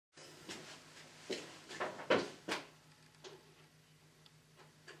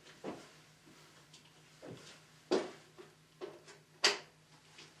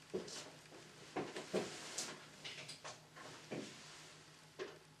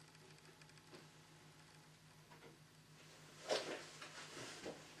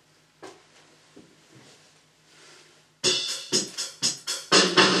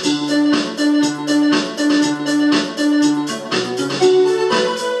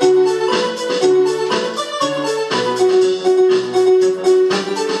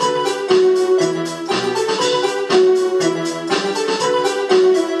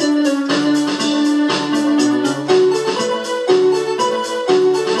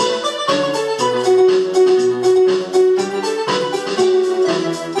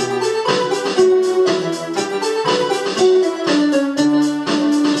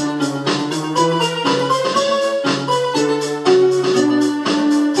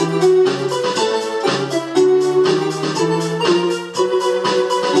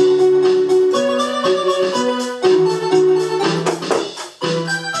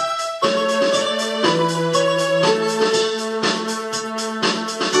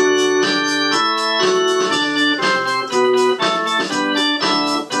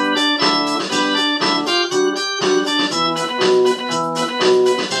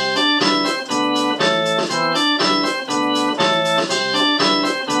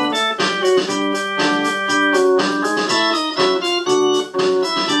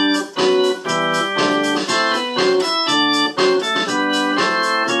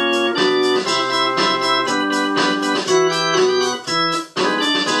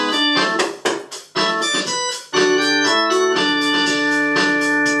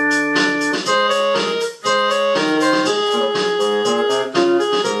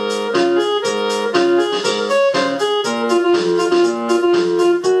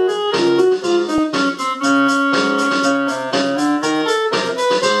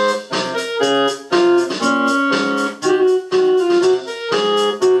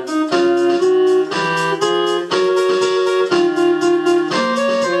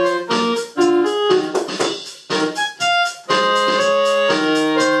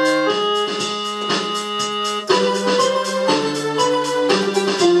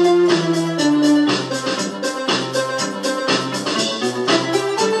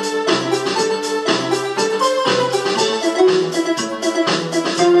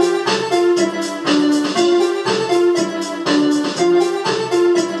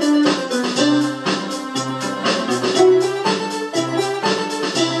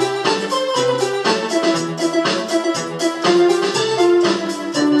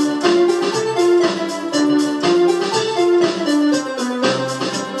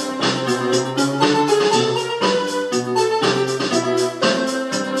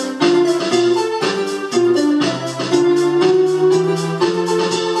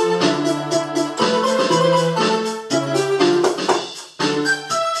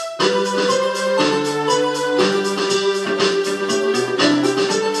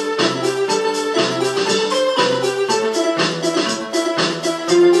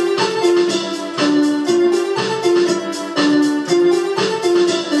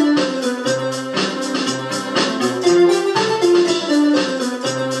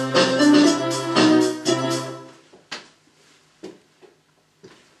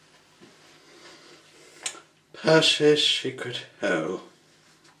Percy's secret hole.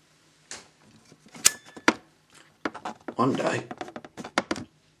 One day,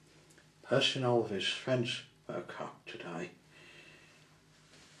 Percy and all of his friends woke up today.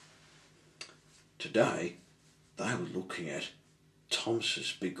 Today, they were looking at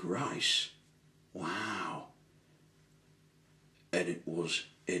Thomas's big race. Wow! And it was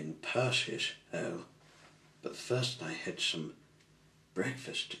in Percy's hole. But first they had some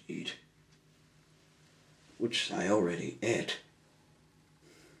breakfast to eat, which they already ate.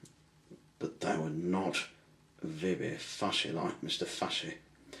 But they were not very fussy like Mr. Fussy.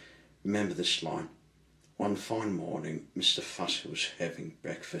 Remember this line. One fine morning, Mr. Fussy was having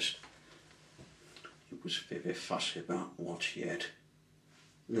breakfast. He was very fussy about what he ate.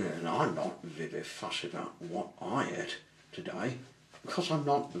 And I'm not very fussy about what I ate today, because I'm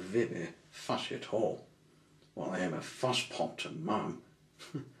not very fussy at all. Well, I am a fusspot to Mum.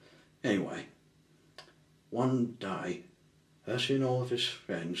 Anyway, one day, Percy and all of his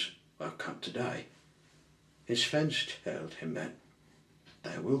friends woke up today. His friends told him that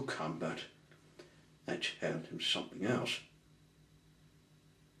they will come, but they told him something else.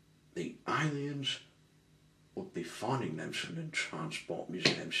 The aliens would be finding them soon in transport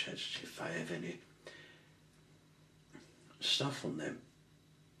museums as if they have any stuff on them.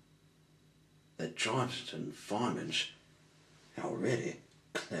 The drivers and firemen are already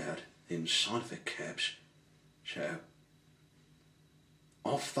cleared inside of the cabs, so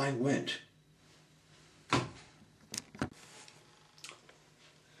off they went.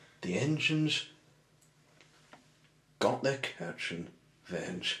 The engines got their coach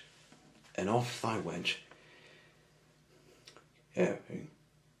vans and off they went, going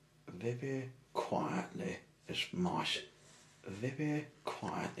very quietly as mice, very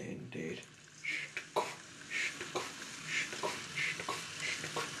quietly indeed.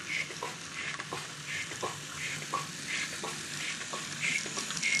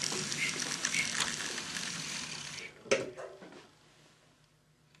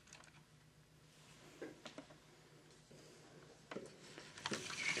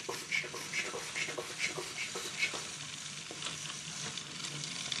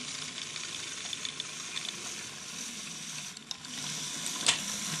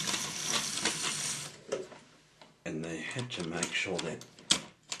 And they had to make sure that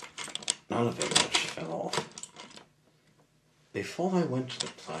none of their watch fell off. Before they went to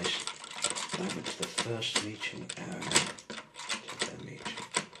the place, they went to the first meeting area to their meeting.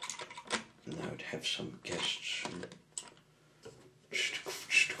 And they would have some guests.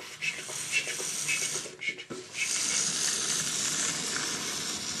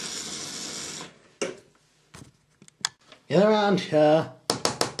 Get around here.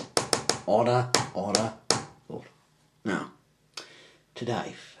 Order, order. Now,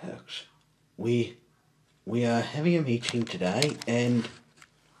 today, folks, we are having a meeting today, and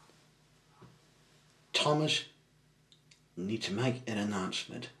Thomas needs to make an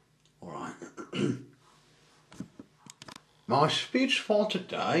announcement. All right. My speech for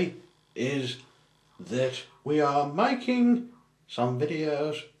today is that we are making some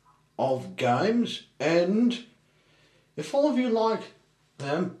videos of games, and if all of you like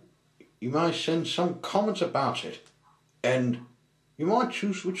them, you may send some comments about it. And you might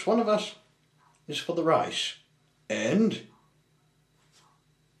choose which one of us is for the race. And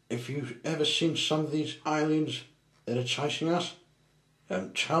if you've ever seen some of these aliens that are chasing us,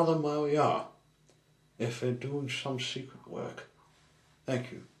 tell them where we are if they're doing some secret work.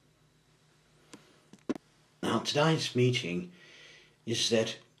 Thank you. Now, today's meeting is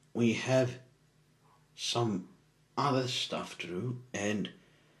that we have some other stuff to do, and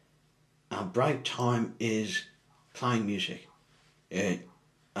our break time is playing music.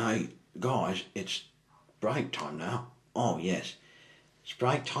 Guys, it's break time now. Oh yes, it's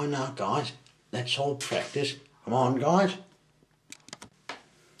break time now, guys. Let's all practice. Come on, guys.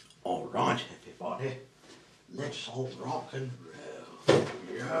 All right, everybody. Let's all rock and roll.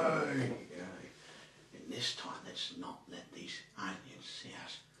 Yay, yay. And this time, let's not let these aliens see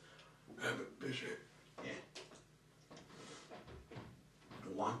us. I'm busy.